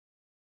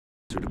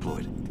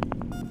Deployed.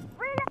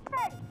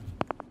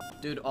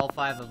 Dude, all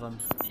 5 of them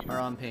are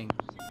on ping.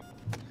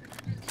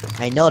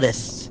 I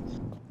noticed.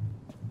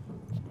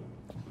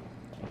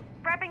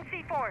 Prepping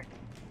C4.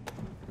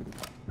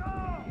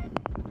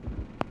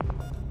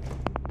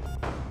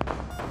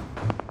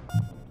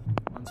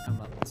 One's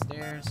come up the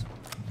stairs.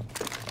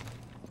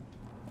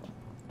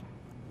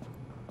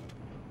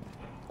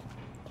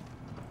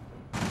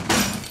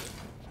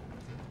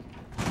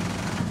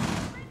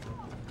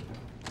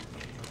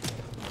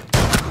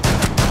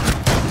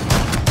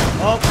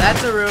 Oh,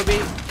 that's a ruby.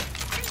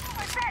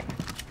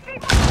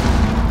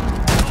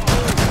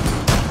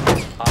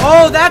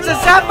 Oh, that's a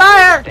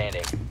sapphire!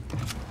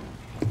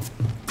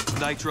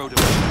 Nitro.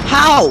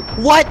 How?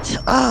 What?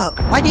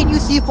 Why didn't you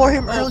see for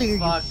him earlier,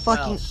 fuck. you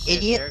fucking Well, shit,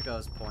 idiot? There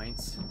goes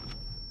points.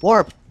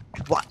 Warp,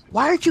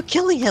 why aren't you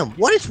killing him?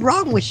 What is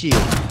wrong with you?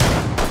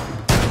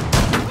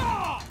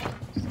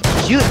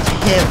 Shoot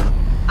him.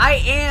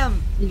 I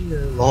am!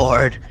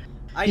 Lord.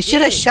 I You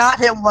should have did. shot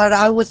him when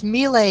I was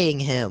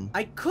meleeing him.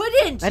 I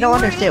couldn't! I don't You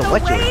were understand in the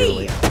what you were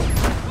way. doing.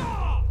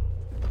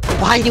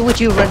 Why would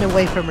you run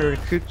away from a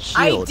recruit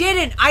shield? I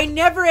didn't! I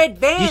never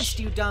advanced,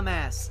 you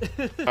dumbass!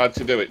 How'd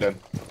you do it then?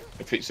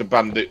 If it's a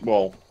bandit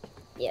wall.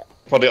 Yeah.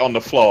 Put it on the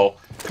floor,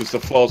 because the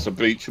floors are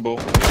breachable.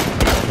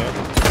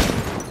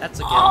 That's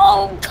a kill.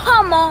 Oh,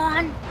 come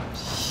on!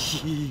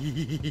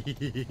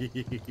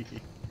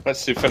 Let's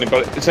see if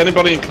anybody... Is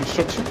anybody in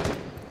construction?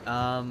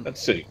 There's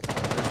Let's see.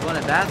 one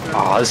in bathroom.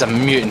 Oh, this is a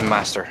mutant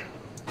master.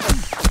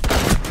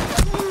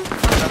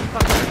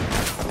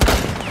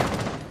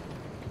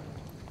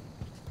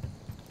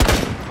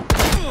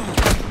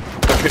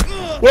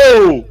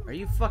 Whoa! Are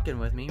you fucking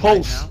with me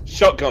Pulse! right now?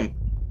 Shotgun.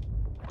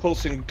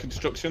 Pulse in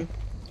construction.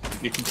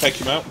 You can take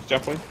him out,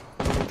 Javelin.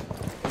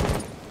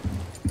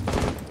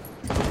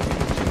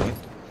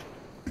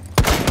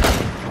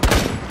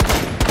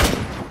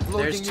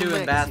 There's 2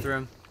 in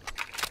bathroom.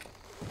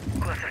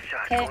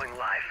 Okay.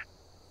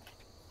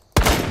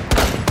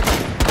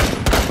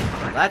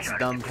 That's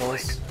dumb,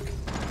 Pulse.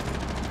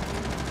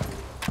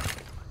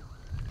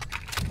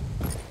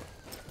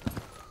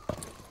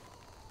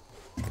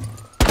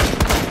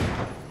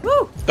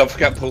 Woo! Don't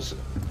forget Pulse.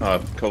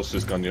 Pulse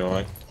is gone, you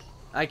alright?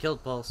 I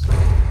killed Pulse.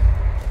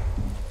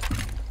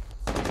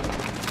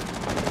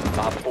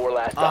 Top 4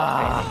 last stop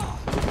Ah.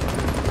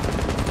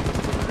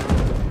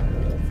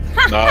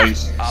 Nice.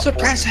 standing.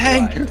 Suppress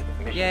Hank! Mission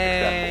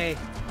Yay!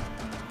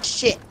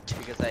 Shit.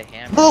 Because I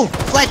hammered. Move!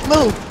 Sledge,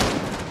 move!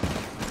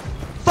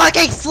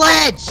 Fucking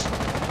sledge!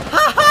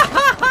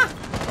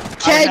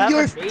 Ken, have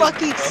you're a name,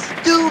 fucking bro.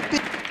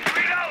 stupid!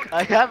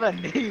 I have a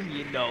name,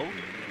 you know.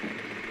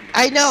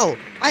 I know!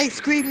 I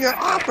scream your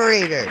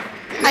operator!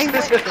 I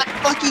went to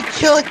fucking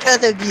kill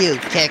because of you,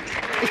 Kick!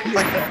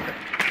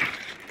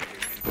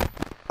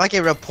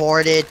 Fucking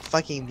reported,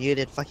 fucking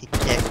muted, fucking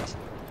kicked.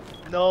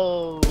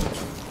 No.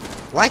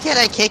 Why can't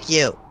I kick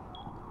you?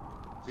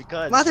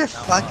 Because.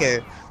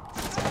 Motherfucker!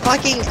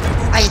 Fucking,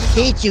 I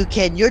hate you,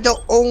 Ken. You're the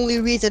only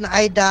reason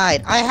I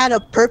died. I had a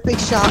perfect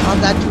shot on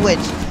that Twitch,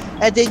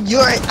 and then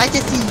I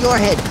just see your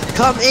head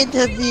come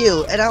into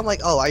view, and I'm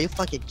like, oh, are you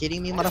fucking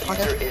kidding me,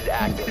 motherfucker? Diffuser is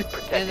active.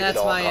 Protected And that's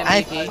at all my costs.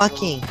 I MVP.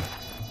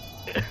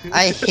 fucking,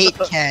 I hate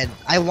Ken.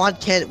 I want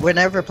Ken. We're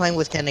never playing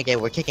with Ken again.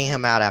 We're kicking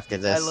him out after I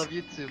this. love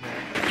you too,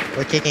 man.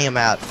 We're kicking him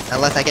out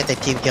unless I get the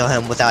team kill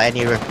him without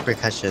any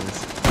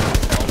repercussions.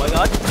 Oh my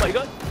god, oh my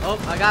god.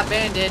 Oh, I got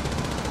banded.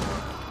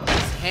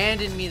 He's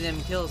handing me them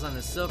kills on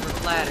a silver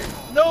platter.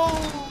 No!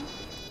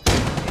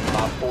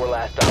 Top 4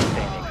 last stop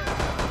standing.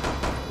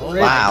 Oh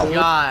Wow. my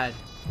god.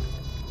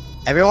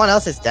 Everyone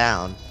else is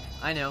down.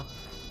 I know.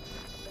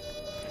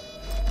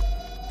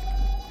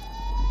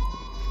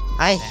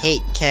 I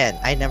hate Ken.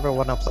 I never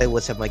want to play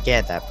with him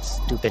again. That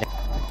stupid.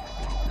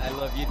 I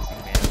love you too,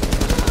 man.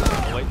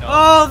 Oh, wait, no.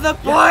 Oh, the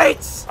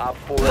points! Top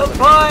 4 The eliminated.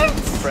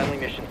 points! Friendly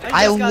mission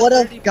I just got would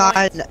 30 have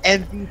gotten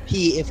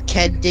MVP if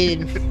Ken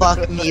didn't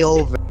fuck me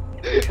over.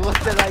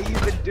 What did I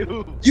even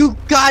do? You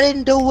got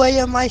in the way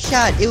of my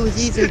shot. It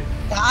was either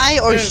die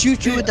or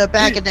shoot you in the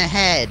back of the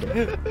head.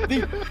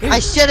 I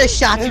should have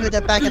shot you in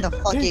the back of the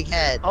fucking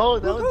head. Oh,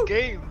 that was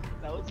game.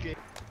 That was game.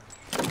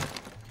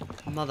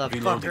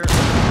 Motherfucker.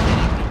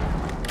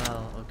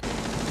 Well, okay.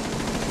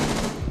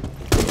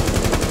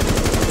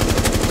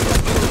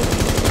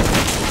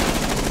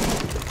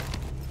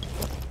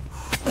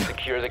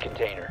 Secure the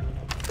container.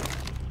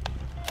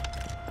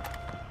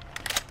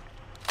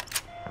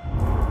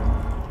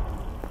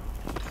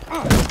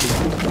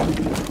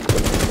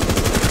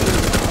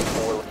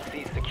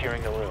 Cease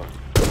securing the room.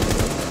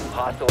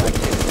 Hostile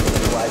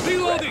activity.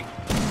 Reloading.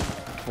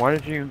 Why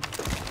did you...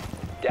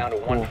 Down to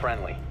one Cool.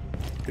 friendly.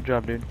 Good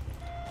job, dude.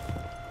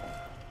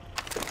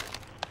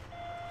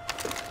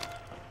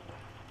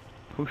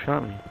 Who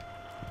shot me?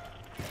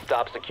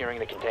 Stop securing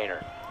the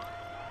container.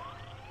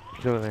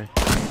 He's over there.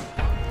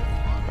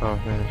 Oh,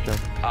 man, it's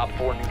Joe. Op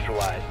 4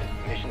 neutralized.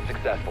 Mission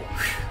successful.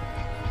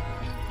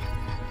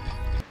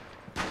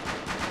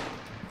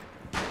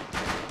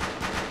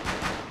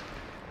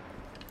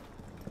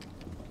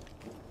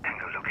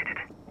 Tango located.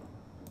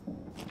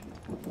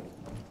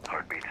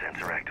 Heartbeat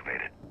sensor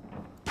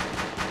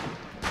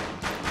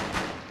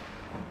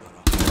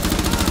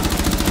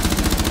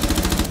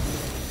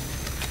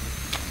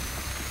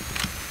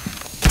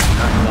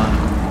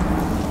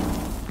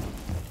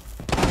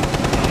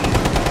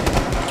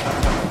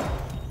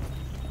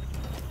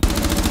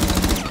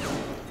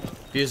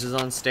Fuse is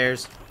on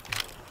stairs.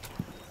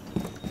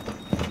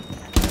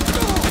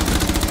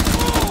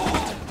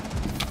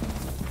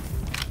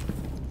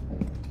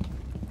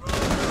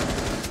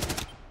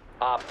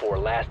 Op 4,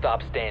 last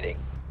stop standing.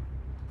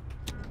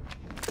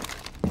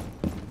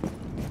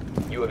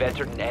 You have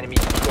entered an enemy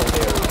controlled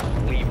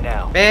area. Leave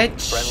now.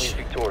 Bitch!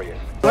 Friendly victorious.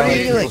 What are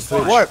you doing?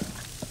 Warp!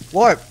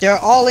 Warp! They're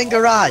all in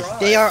garage!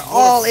 They are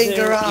all in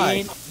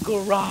garage!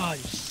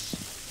 Garage.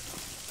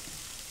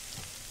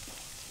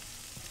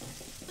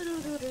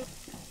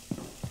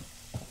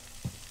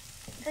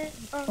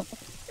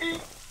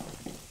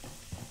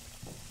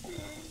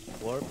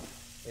 Warp,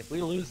 if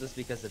we lose this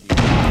because of you,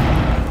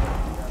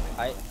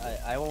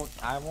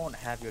 I won't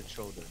have your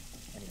children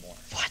anymore.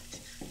 What?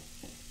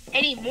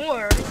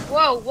 Anymore?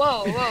 Whoa,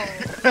 whoa,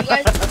 whoa. You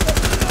guys...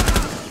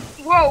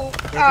 Whoa,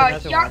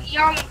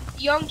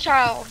 young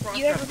child.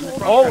 You ever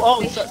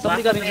told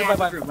Somebody got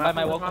injured by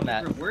my welcome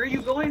mat. Where are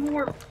you going,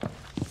 Warp?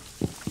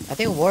 I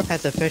think Warp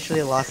has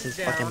officially lost his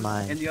Down, fucking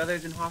mind. And the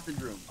others in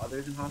hostage room.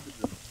 Others in hostage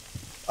room.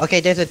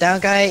 Okay, there's a down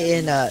guy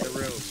in The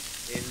room.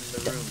 In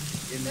the room.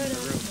 In the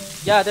room.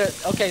 Yeah,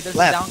 there's a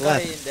down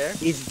guy in there.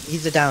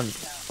 He's a down.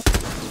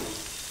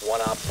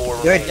 One Op 4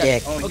 You're a remaining.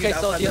 dick. Oh, he's Okay,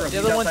 so outside the room. the He's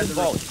other one's outside the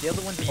room. involved. The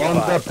other one's Be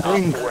involved.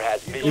 advised, Op 4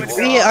 has visual.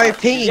 We are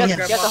pinging him.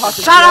 Get the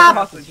hostage. Shut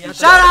up! Shut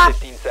Shut up!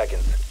 15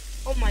 seconds.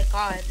 Oh my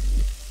god.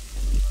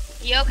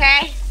 You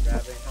okay?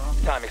 Grabbing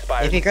hostage. Time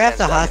expires. If he in grabs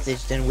 10 the seconds.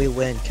 hostage, then we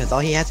win, because all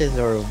he has is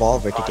a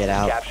revolver to get Hostage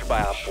out. Captured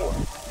by Op 4.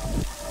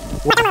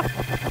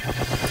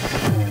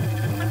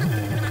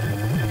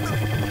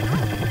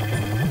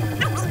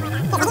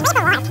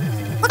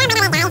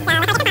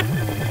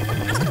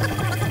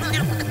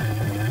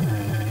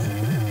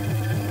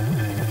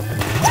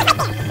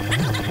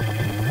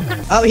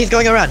 Oh, he's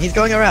going around, he's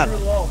going around.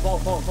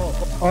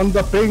 On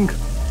the ping.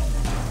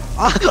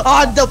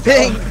 On the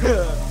ping!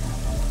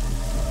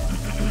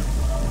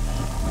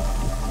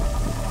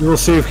 You will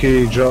see if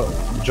he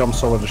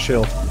jumps over the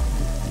shield.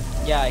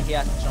 Yeah, he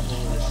has to jump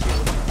over the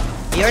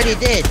shield. He already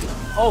did.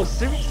 Oh,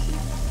 seriously?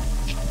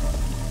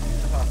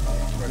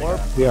 Warp.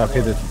 Yeah,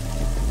 he did.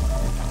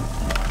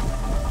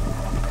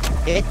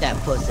 Hit that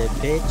pussy,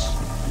 bitch.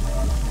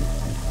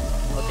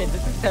 Okay,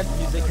 this intense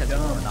music has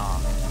worn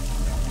off.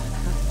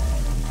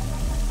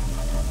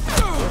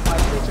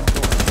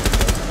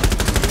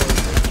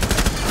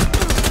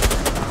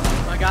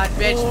 Oh my god,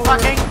 bitch,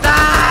 fucking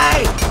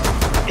die!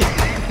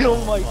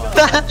 Oh my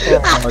god.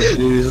 Oh,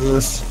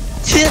 Jesus.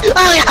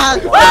 Oh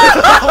god! Oh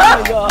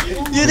my god.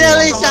 You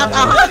nearly shot a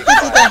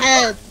hostage in the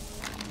head!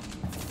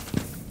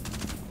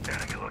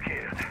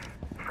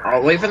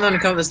 I'll wait for them to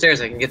come up the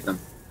stairs. I can get them.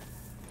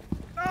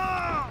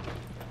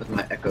 With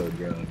my echo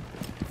drone.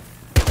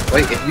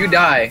 Wait, if you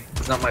die,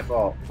 it's not my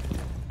fault.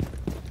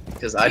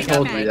 Because I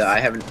told you that I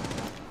haven't.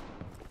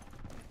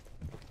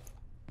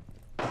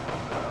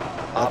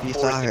 Op you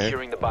 4 saw her.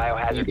 securing the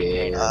biohazard You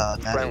did. container. Oh,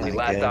 that's Friendly, not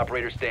last good.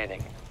 operator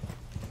standing.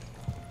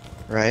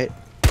 Right?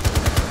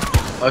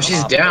 Oh,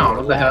 she's Op down. 4,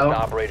 What the last hell?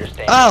 operator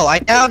standing. Oh, I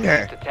downed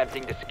her!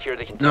 Attempting to secure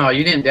the container. No,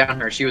 you didn't down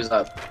her. She was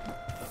up.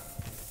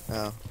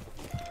 Oh.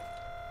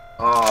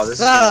 Oh, this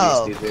So- is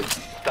gonna be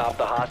stupid. Stop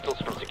the hostiles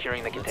from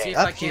securing the Let's see container.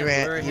 if I Up, he can't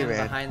ran, lure he him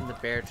ran. behind the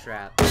bear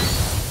trap.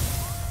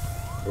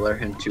 Lure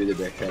him to the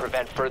bear trap.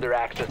 Prevent further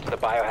access to the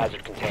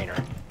biohazard container.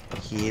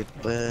 Keep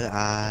an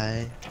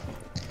eye.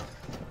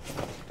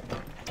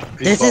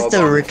 This is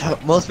the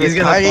most He's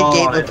gonna retarded fall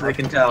game on it, of. I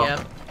can tell. Yep.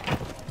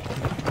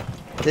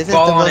 This is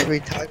Fall the on most it.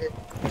 retarded.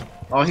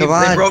 Oh, Come they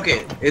on. broke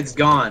it. It's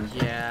gone.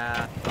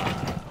 Yeah.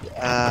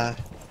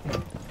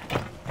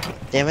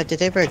 Damn it! Did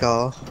they break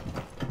all?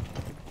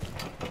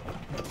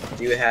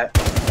 Do you have?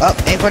 Oh,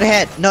 aim for the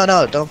head! No,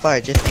 no, don't fire.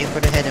 Just aim for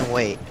the head and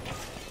wait.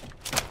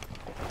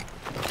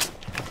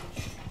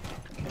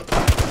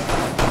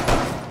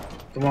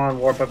 Come on,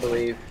 Warp. I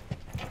believe.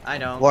 I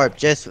don't. Warp,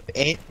 just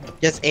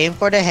aim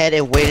for the head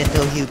and wait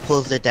until he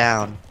pulls it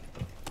down.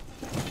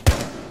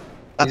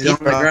 Up, He's on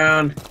the wrong.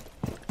 ground.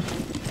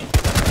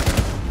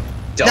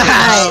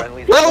 Nice!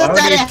 Friendly's How was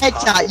that a Already-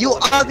 headshot? You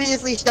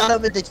obviously shot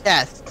him in the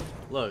chest.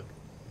 Look.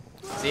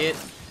 See it?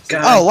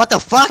 God. Oh, what the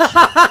fuck?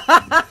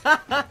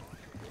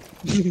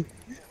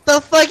 The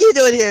fuck you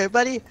doing here,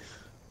 buddy?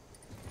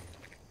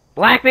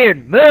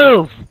 Blackbeard,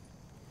 move!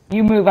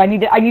 You move. I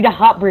need a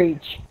hot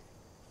breach.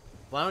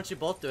 Why don't you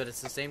both do it at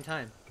the same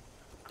time?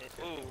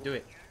 Do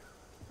it.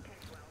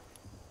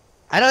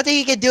 I don't think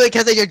you can do it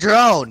because of your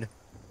drone.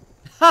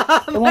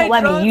 My won't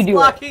let me, drone's you do it.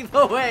 blocking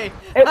the way.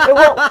 It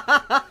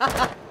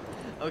won't.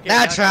 Okay,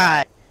 Now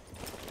try.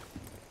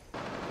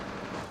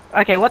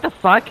 Okay, what the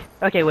fuck?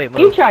 Okay, wait, move.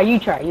 You try.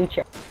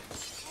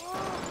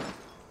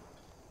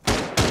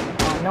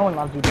 Oh, no one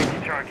loves you, dude.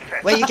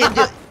 Wait, you can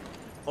do.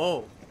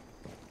 Oh,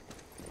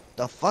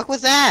 The fuck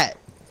was that?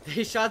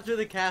 they shot through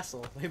the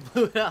castle. They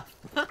blew it up.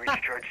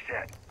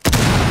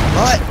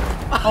 What?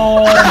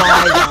 Oh my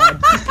god.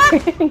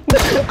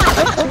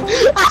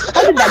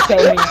 How did that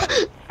kill me?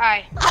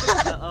 Hi.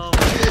 Oh my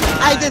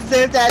god. I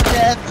deserve that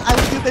death. I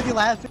was too busy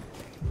laughing.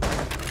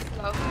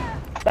 Hello.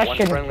 That One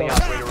shouldn't friendly kill.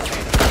 operator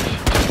remaining.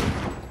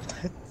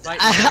 Fight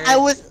I Barry.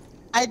 was.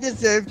 I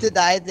deserve to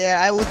die there.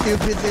 I was too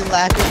busy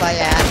laughing my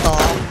ass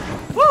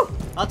off. Woo!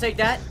 I'll take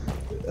that.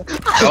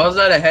 How was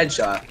that a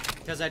headshot?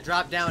 Because I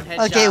dropped down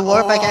headshot. Okay,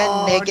 Warp, I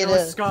got negative.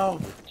 No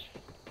scope.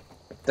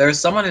 There's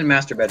someone in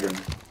master bedroom.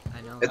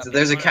 I know.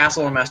 There's a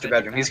castle in master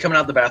bedroom. He's coming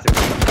out the bathroom.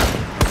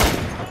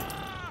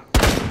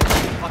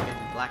 Fucking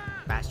black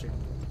bastard.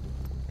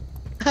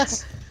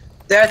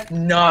 That's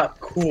not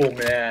cool,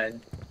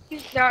 man. You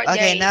start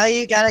Okay, day. now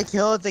you gotta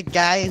kill the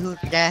guy who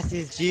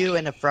gasses you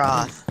in the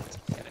frost.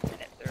 7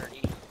 minutes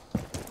 30.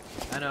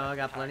 I know, I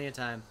got plenty of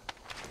time.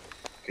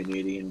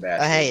 Canadian Oh,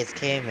 bastard. hey, it's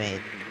K-Made.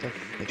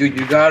 Dude,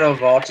 you gotta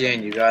vault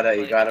in. You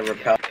gotta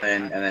repel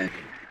in, and then.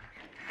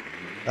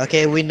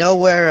 Okay, we know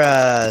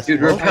where, Dude,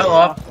 Smoke repel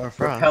up, or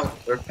from.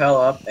 repel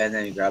up, and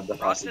then grab the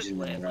Frost hostage just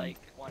and then landed run. like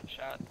one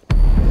shot.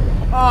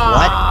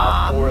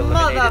 Oh, Four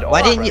eliminated.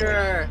 Why didn't you-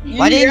 motherfucker.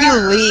 Why didn't you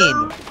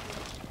lean?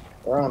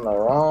 We're on the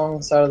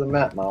wrong side of the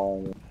map,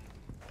 Malone.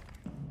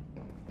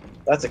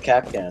 That's a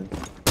cap can.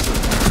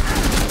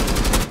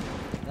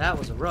 That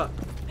was a rook.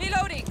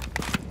 Reloading.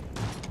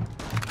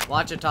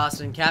 Watch it,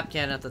 Tossin. Cap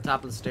can at the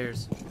top of the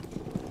stairs.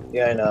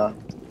 Yeah, I know.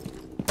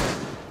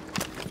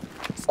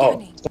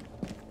 Oh.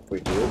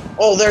 Wait, dude.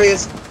 Oh, there he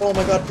is! Oh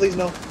my god, please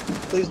no.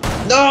 Please.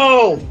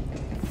 No!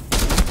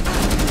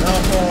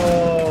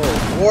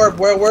 No! Warp,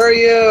 where were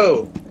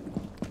you?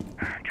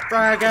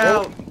 Frag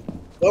out!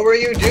 What were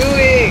you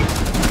doing?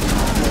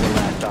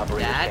 Last operator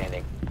Dad?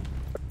 standing.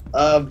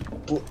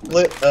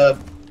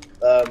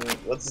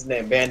 What's his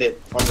name?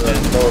 Bandit on the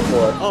lower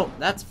floor. Oh,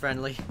 that's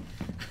friendly.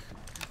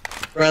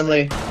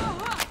 Friendly.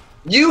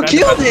 You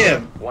killed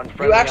him! One You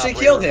friendly actually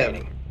operator killed him!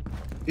 remaining.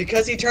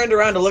 Because he turned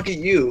around to look at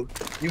you,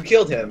 you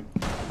killed him.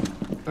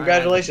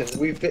 Congratulations,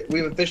 we've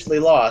officially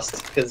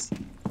lost, because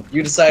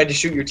you decided to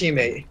shoot your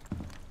teammate.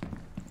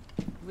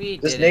 We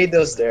Just did nade it.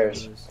 those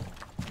stairs.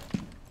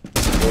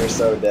 You're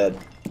so dead.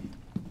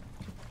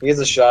 He has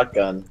a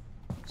shotgun.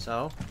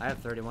 So, I have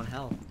 31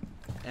 health.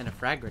 And a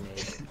frag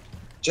grenade.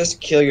 Just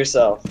kill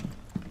yourself.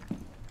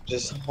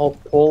 Just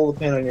pull the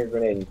pin on your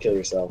grenade and kill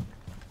yourself.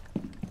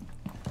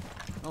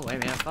 Oh,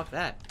 wait, man. Fuck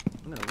that.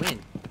 I'm gonna win.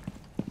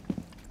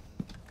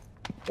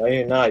 No,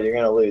 you're not. You're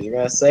gonna lose. You're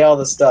gonna say all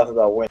this stuff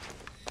about winning.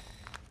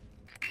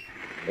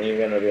 And you're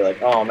gonna be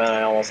like, oh man,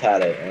 I almost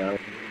had it. And I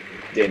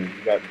didn't.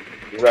 You got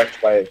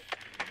wrecked by...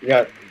 You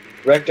got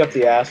wrecked up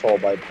the asshole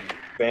by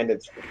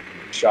Bandit's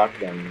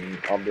shotgun. And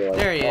I'll be like,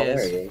 There he oh, is.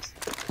 there he is.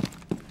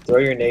 Throw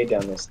your nade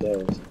down the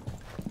stairs.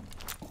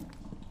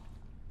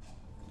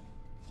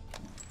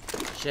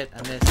 Shit,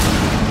 I missed.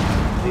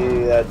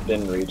 See, that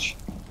didn't reach.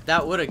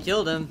 That would have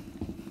killed him.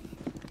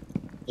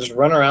 Just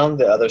run around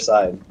the other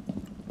side.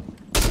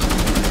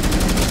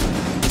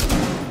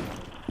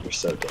 You're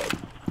so dead.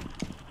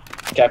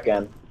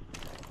 Capcan.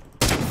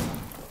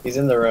 He's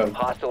in the room.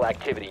 Hostile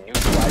activity.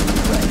 Neutralize the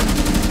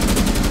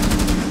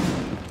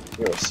threat.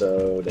 You're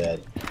so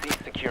dead. Cease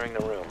securing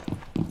the room.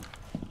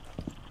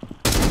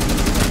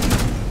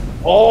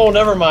 Oh,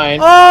 never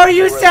mind. Oh,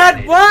 you Four said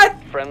eliminated. what?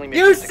 Friendly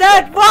You mission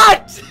said successful.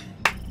 what?